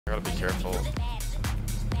gotta be careful.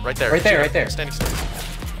 Right there. Right there, right there. Standing.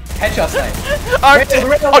 Headshot snipe.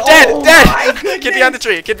 Oh, dead! Dead! Kid behind the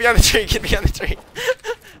tree. Kid behind the tree. Kid behind the tree.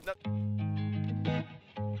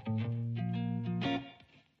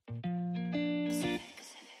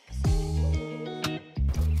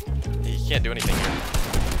 He can't do anything here.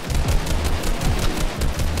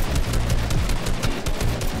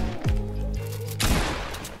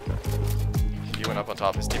 He went up on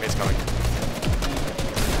top. His teammate's coming.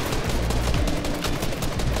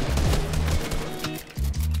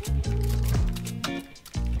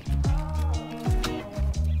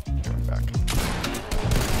 Going back.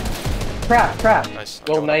 Crap. Nice.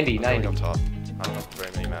 Gold 90. On top. I don't have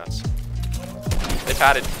very many mats. They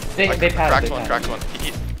padded. They padded. Cracked one.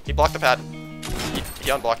 He blocked the pad. He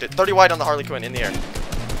unblocked it. 30 wide on the Harley Quinn in the air.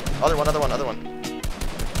 Other one.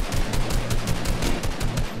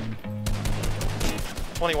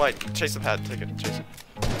 20 wide. Chase the pad. Take it. Chase it.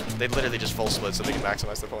 They literally just full split so they can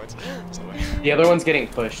maximize their points. The other one's getting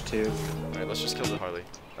pushed too. Alright, let's just kill the Harley.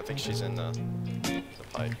 I think she's in the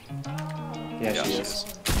pipe. Yeah, she is.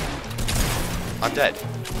 I'm dead.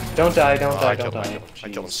 Don't die. I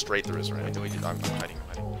killed him straight through his ring. I'm hiding.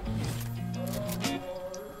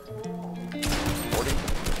 40.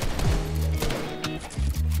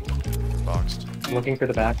 Boxed. I'm looking for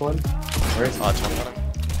the back one. Where is he? 20 on him.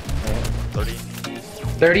 Yeah. 30.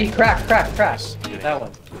 30. Crack. Nice. That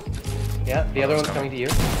one. Yeah, the other one's coming to you.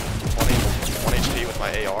 1 HP with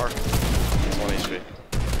my AR. He's 1 HP.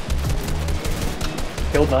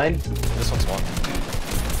 Killed 9. This one's 1.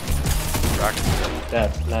 Cracked.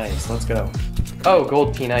 Dead. Nice. Let's go. Oh,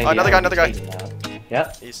 gold P90. Another guy.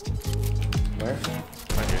 Yeah. East. Where?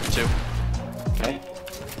 Right here. 2. Okay.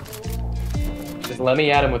 Just let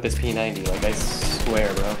me at him with this P90. Like, I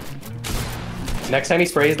swear, bro. Next time he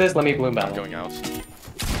sprays this, let me bloom I'm battle. going out.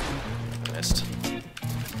 Missed.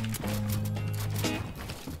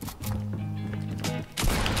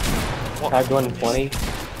 Tagged 120.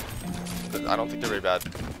 I don't think they're very bad.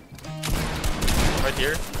 Right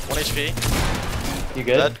here. 1 HP. You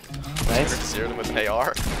good? Dead. Nice. Zeroed him with an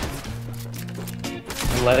AR.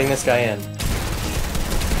 I'm letting this guy in.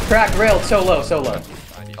 Crack, railed, so low.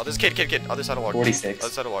 Oh, there's a kid. Other side of walk. 46.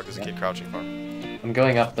 Other side of walk. There's a kid crouching farm. I'm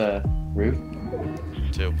going up the roof.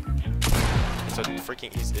 2. It's a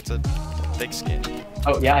freaking. It's a thick skin.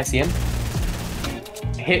 Oh, yeah, I see him.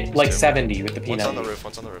 Hit like 2. 70 with the P90. One's on the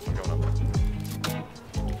roof. I'm going up.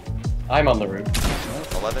 I'm on the roof.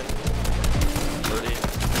 11. 30.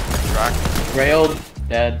 Crack. Railed.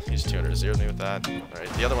 Dead. He's 200. Zeroed me with that. Alright,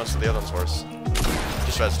 the other one's worse.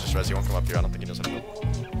 Just res. He won't come up here. I don't think he knows how to move.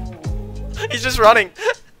 He's just running.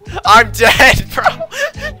 I'm dead, bro.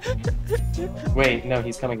 Wait, no,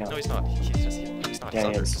 he's coming up. No, he's not. He's not. Yeah,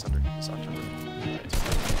 He's under.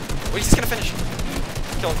 Wait, he's gonna finish.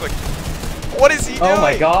 Kill him quick. What is he doing? Oh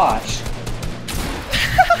my gosh.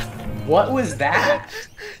 What was that?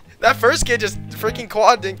 That first kid just freaking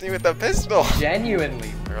quad dinked me with a pistol.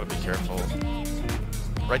 Genuinely. I gotta be careful.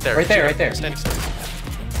 Right there. Right there. Standing still.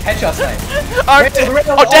 Headshot snipe.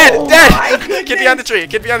 Oh, dead! My Kid behind the tree.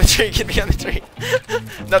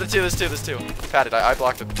 Another 2. There's 2. Padded. I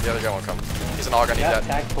blocked it. The other guy won't come. He's an AUG. I need that.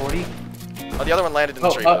 Tag 40. Oh, the other one landed in the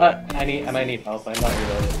tree. I might need help. I'm not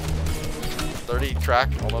reloaded. 30. Crack.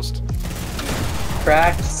 Almost.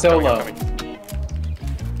 Cracked. So low. Coming.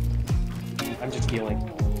 I'm just healing.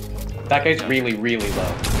 That guy's really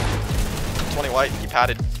low. 20 white. He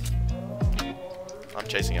padded. I'm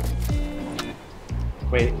chasing him.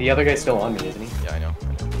 Wait, the other guy's still on me, isn't he? Yeah, I know.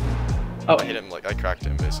 Oh. I hit him, I cracked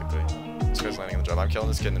him, basically. This guy's landing on the job. I'm killing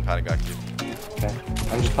this kid and then padding back to you. Okay.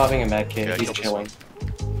 I'm just popping a med kit. Okay, He's chilling.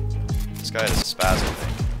 This guy has a spaz, I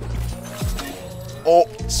think. Oh,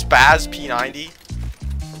 spaz P90.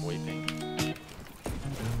 From Weeping.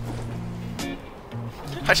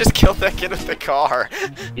 I just killed that kid with the car.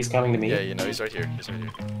 He's coming to me. Yeah, you know, he's right here.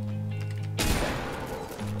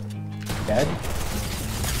 Dead?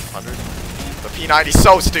 100. The P90 is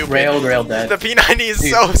so stupid. Railed dead. The P90 is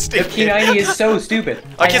so stupid. The P90 is so stupid.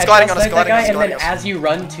 Like he's gliding on us, and then as you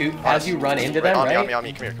run into them, right? On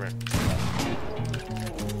me. Come here.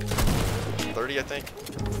 30, I think.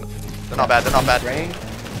 They're not bad. Range.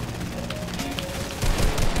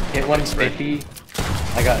 Hit 150.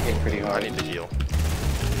 I got hit pretty hard. I need to heal.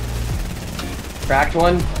 Cracked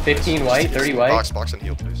one. 15 white. 30 white. Box and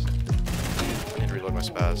heal, please. I need to reload my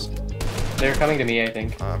spaz. They're coming to me, I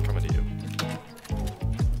think. I'm coming to you.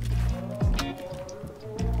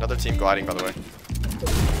 Another team gliding, by the way.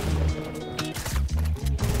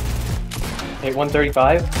 Hit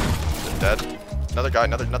 135. Dead. Another guy,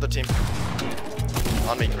 another team.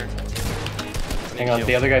 On me, come here. Hang on,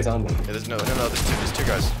 the other guy's on me. Yeah, there's there's two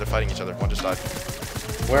guys. They're fighting each other. One just died.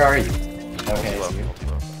 Where are you? Okay, I see you.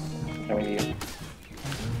 Coming to you.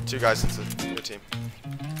 Two guys, it's a good team.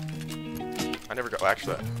 I never go,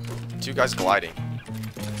 actually, two guys gliding.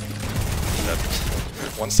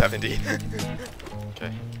 170.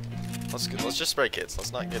 Okay. Let's just spray kids.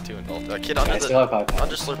 Let's not get too involved. Kid under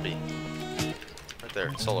under Slurpee. Right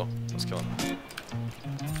there, solo. Let's kill him.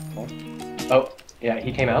 Oh, yeah,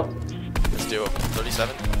 he came out. Let's do it.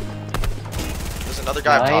 37. There's another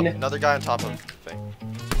guy on top. Another guy on top of the thing.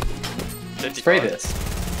 55. Spray this.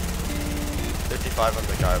 55 on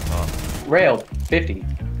the guy up top. Railed. 50.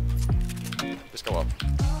 Just go up.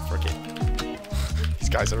 Frick it. These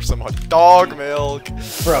guys are so much dog milk.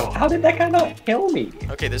 Bro, how did that guy not kill me?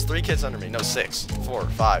 Okay, there's 3 kids under me. No, 6, 4,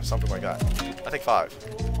 5, something like that. I think 5.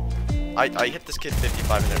 I hit this kid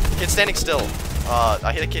 55 in there. Kid standing still.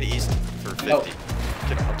 I hit a kid easy for 50. Oh.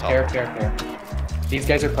 Kid on top. Fair. These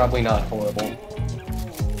guys are probably not horrible.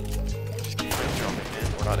 Just keep jumping in.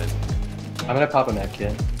 We're not in. I'm gonna pop a med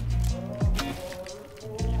kit.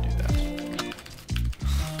 You do that.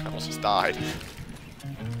 I almost just died.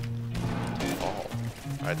 Oh.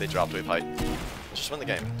 Alright, they dropped wave height. Let's just win the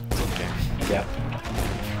game. Let's win the game. Yeah.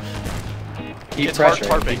 Keep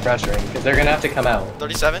pressuring, because they're gonna have to come out.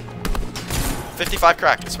 37. 55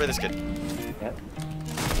 crack. Let's spray this kid. Yep.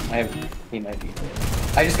 I have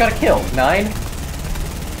P90. I just got a kill. 9.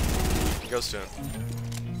 He goes to him.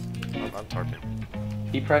 I'm tarping.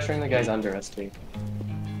 Keep pressuring the guys under us, too.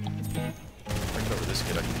 I can cover this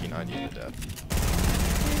kid. I can P90 him to death.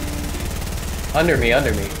 Under me.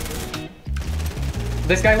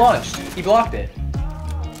 This guy launched. He blocked it.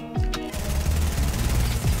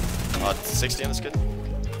 60 on this kid.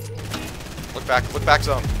 Look back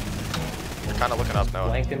zone. They're kind of looking up now.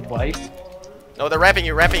 Blanked him twice. No, they're ramping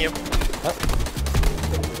you. Oh.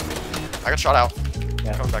 I got shot out.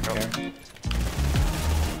 Yeah, Coming back up.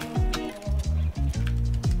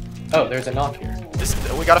 Oh, there's a knock here.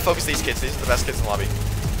 We gotta focus these kids. These are the best kids in the lobby.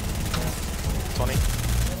 20,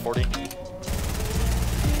 40.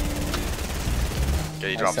 Okay,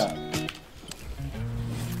 he drops.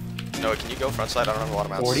 No, can you go front side? I don't have a lot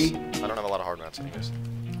of mats. 40. I don't have a lot of hard mats anyways.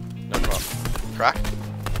 No, come up. Crack.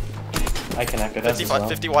 I connected. 55,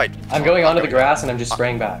 50 white. I'm going onto the grass and I'm just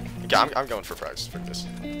spraying back. Yeah, I'm going for frags for this.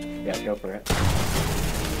 Yeah, go for it.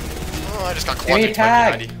 Oh, I just got Give me a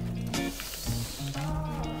tag.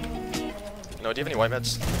 No, do you have any white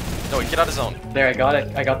meds? No, get out of zone. There, I got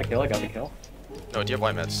it. I got the kill. No, do you have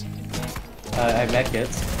white meds? I have med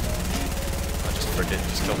kits. Just frick it.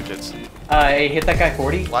 Just kill the kids. I hit that guy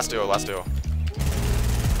 40. Last duo.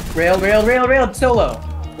 Railed, solo.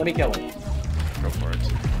 Let me kill him. Go for it.